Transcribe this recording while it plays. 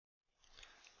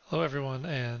Hello everyone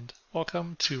and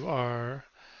welcome to our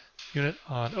unit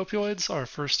on opioids. Our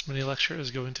first mini lecture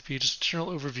is going to be just a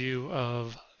general overview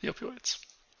of the opioids.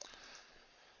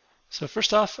 So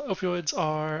first off, opioids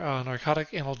are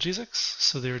narcotic analgesics,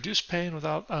 so they reduce pain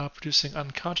without producing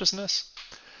unconsciousness.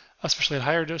 Especially at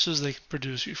higher doses, they can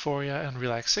produce euphoria and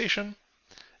relaxation.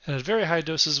 And at very high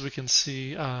doses, we can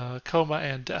see coma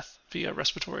and death via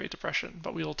respiratory depression,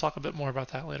 but we will talk a bit more about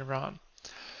that later on.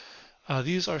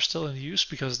 These are still in use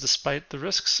because despite the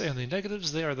risks and the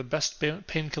negatives, they are the best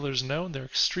painkillers known. They're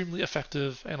extremely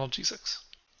effective analgesics.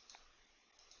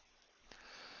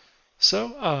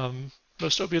 So,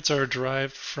 most opiates are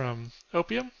derived from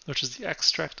opium, which is the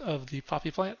extract of the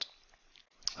poppy plant,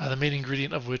 the main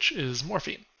ingredient of which is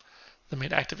morphine. The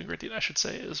main active ingredient, I should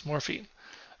say, is morphine.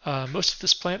 Most of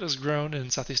this plant is grown in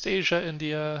Southeast Asia,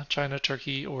 India, China,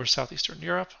 Turkey, or Southeastern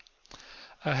Europe.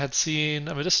 Had seen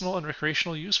a medicinal and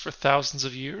recreational use for thousands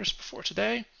of years before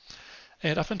today.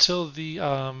 And up until the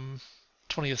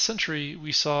 20th century,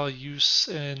 we saw use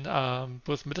in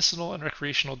both medicinal and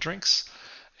recreational drinks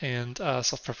and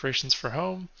self-preparations for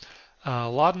home.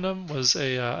 Laudanum was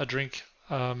a drink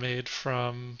made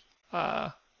from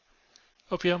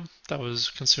opium that was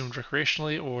consumed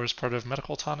recreationally or as part of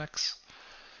medical tonics.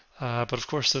 But of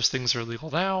course, those things are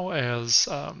illegal now as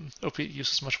opiate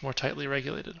use is much more tightly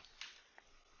regulated.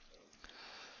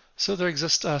 So there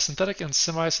exist synthetic and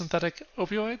semi-synthetic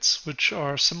opioids, which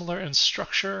are similar in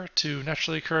structure to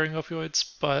naturally occurring opioids,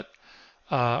 but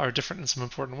are different in some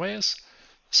important ways.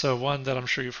 So one that I'm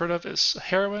sure you've heard of is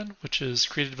heroin, which is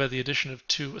created by the addition of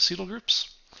two acetyl groups.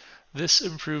 This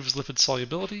improves lipid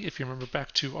solubility. If you remember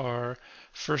back to our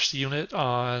first unit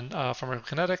on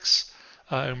pharmacokinetics,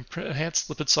 enhanced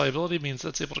lipid solubility means that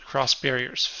it's able to cross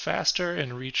barriers faster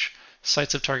and reach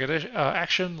sites of target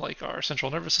action like our central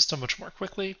nervous system much more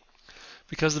quickly.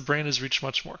 Because the brain is reached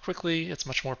much more quickly, it's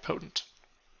much more potent.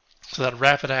 So that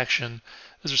rapid action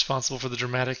is responsible for the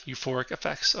dramatic euphoric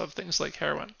effects of things like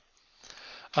heroin.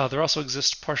 There also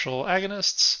exist partial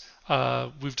agonists.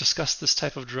 We've discussed this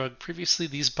type of drug previously.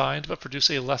 These bind but produce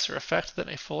a lesser effect than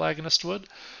a full agonist would.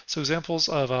 So examples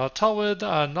of toluene,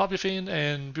 nalbuphine,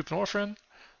 and buprenorphine.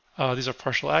 These are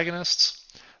partial agonists.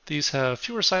 These have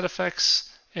fewer side effects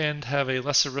and have a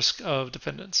lesser risk of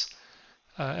dependence.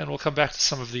 And we'll come back to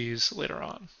some of these later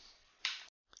on.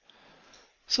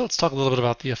 So let's talk a little bit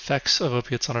about the effects of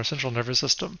opiates on our central nervous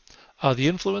system. The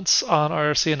influence on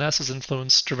our CNS is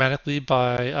influenced dramatically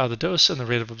by the dose and the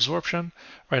rate of absorption,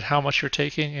 right? How much you're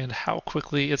taking and how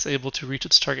quickly it's able to reach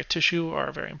its target tissue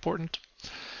are very important.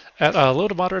 At low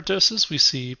to moderate doses, we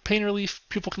see pain relief,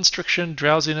 pupil constriction,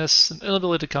 drowsiness, an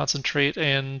inability to concentrate,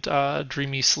 and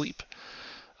dreamy sleep.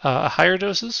 Higher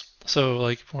doses, so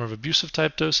like more of abusive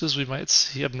type doses, we might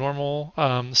see abnormal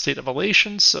state of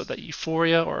elation, so that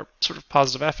euphoria or sort of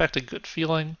positive affect, a good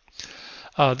feeling.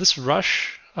 This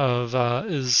rush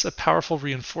is a powerful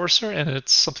reinforcer, and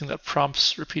it's something that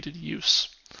prompts repeated use.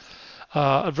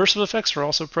 Aversive effects are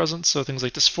also present, so things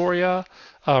like dysphoria,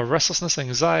 restlessness,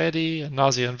 anxiety, and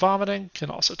nausea and vomiting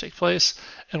can also take place,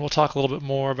 and we'll talk a little bit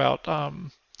more about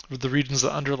the regions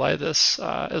that underlie this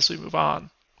as we move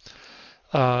on.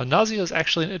 Nausea is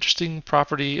actually an interesting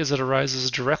property as it arises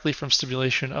directly from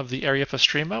stimulation of the area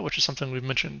postrema, which is something we've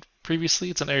mentioned previously.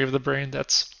 It's an area of the brain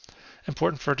that's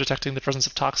important for detecting the presence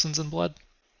of toxins in blood.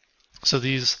 So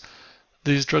these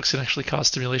drugs can actually cause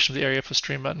stimulation of the area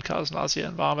postrema and cause nausea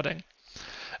and vomiting.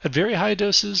 At very high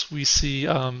doses, we see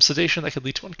sedation that could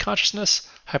lead to unconsciousness,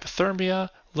 hypothermia,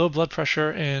 low blood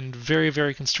pressure, and very,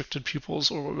 very constricted pupils,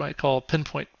 or what we might call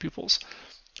pinpoint pupils.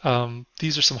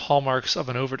 These are some hallmarks of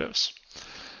an overdose.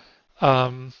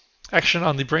 Action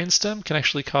on the brainstem can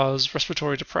actually cause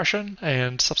respiratory depression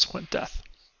and subsequent death.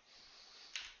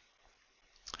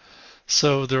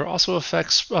 So there are also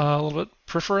effects a little bit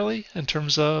peripherally in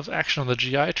terms of action on the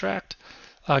GI tract.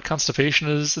 Constipation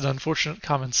is an unfortunate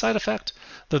common side effect,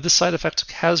 though this side effect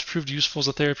has proved useful as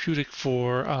a therapeutic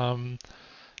for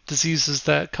diseases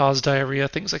that cause diarrhea,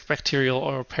 things like bacterial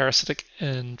or parasitic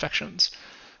infections.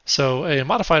 So a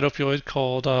modified opioid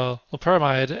called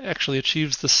loperamide actually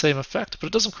achieves the same effect, but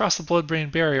it doesn't cross the blood-brain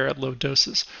barrier at low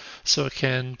doses. So it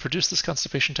can produce this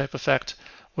constipation type effect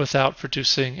without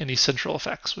producing any central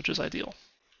effects, which is ideal.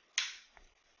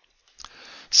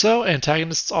 So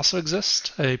antagonists also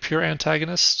exist. A pure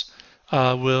antagonist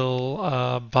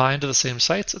will bind to the same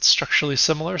sites. It's structurally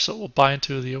similar, so it will bind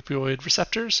to the opioid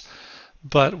receptors,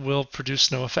 but will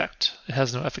produce no effect. It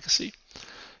has no efficacy.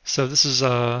 So this is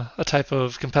a type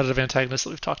of competitive antagonist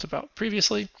that we've talked about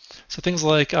previously. So things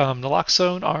like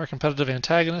naloxone are competitive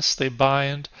antagonists. They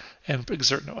bind and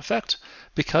exert no effect.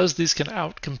 Because these can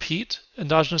outcompete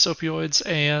endogenous opioids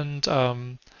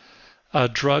and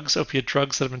drugs, opiate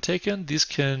drugs that have been taken. These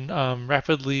can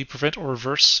rapidly prevent or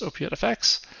reverse opiate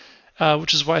effects,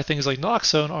 which is why things like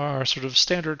naloxone are sort of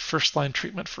standard first-line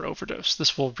treatment for overdose.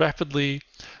 This will rapidly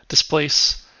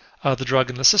displace the drug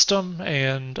in the system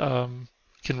and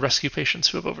can rescue patients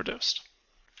who have overdosed.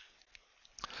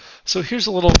 So here's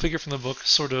a little figure from the book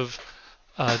sort of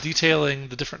detailing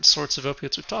the different sorts of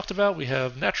opiates we've talked about. We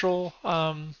have natural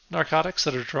narcotics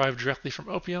that are derived directly from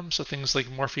opium, so things like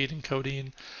morphine and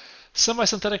codeine.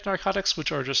 Semi-synthetic narcotics,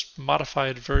 which are just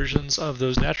modified versions of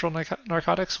those natural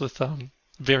narcotics with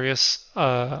various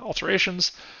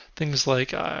alterations. Things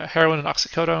like heroin and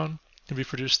oxycodone can be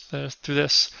produced through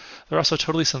this. There are also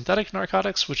totally synthetic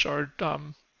narcotics, which are,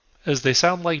 as they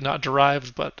sound like, not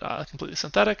derived, but completely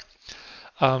synthetic.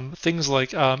 Things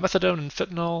like methadone and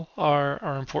fentanyl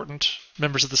are important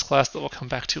members of this class that we'll come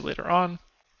back to later on.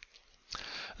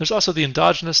 There's also the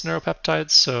endogenous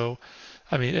neuropeptides. So,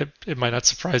 I mean, it might not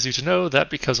surprise you to know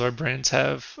that because our brains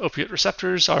have opiate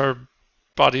receptors, our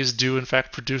bodies do in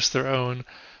fact produce their own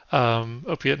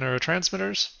opiate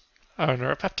neurotransmitters, or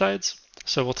neuropeptides.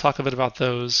 So we'll talk a bit about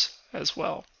those as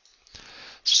well.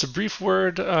 Just a brief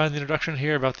word in the introduction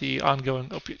here about the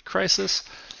ongoing opiate crisis.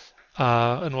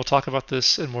 And we'll talk about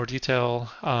this in more detail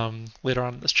later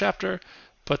on in this chapter,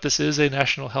 but this is a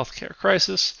national healthcare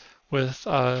crisis with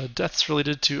deaths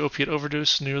related to opiate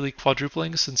overdose nearly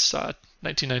quadrupling since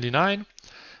 1999.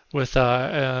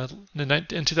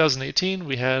 In 2018,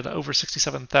 we had over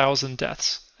 67,000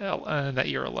 deaths in that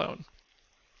year alone.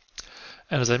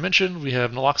 And as I mentioned, we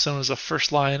have naloxone as a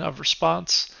first line of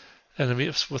response, and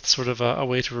with sort of a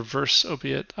way to reverse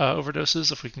opiate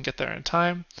overdoses if we can get there in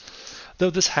time. Though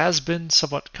this has been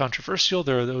somewhat controversial,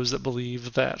 there are those that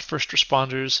believe that first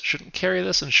responders shouldn't carry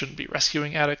this and shouldn't be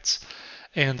rescuing addicts,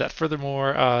 and that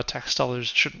furthermore, tax dollars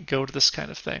shouldn't go to this kind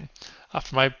of thing.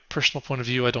 From my personal point of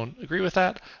view, I don't agree with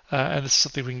that, and this is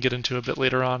something we can get into a bit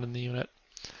later on in the unit.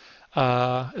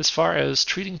 As far as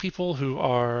treating people who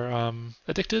are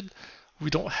addicted, we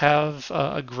don't have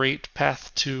a great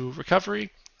path to recovery.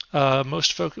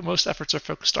 Most efforts are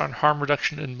focused on harm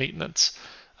reduction and maintenance,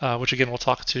 which again we'll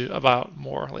talk about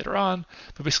more later on,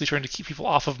 but basically trying to keep people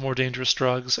off of more dangerous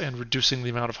drugs and reducing the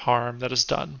amount of harm that is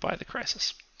done by the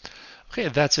crisis. Okay,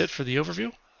 that's it for the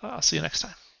overview. I'll see you next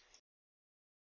time.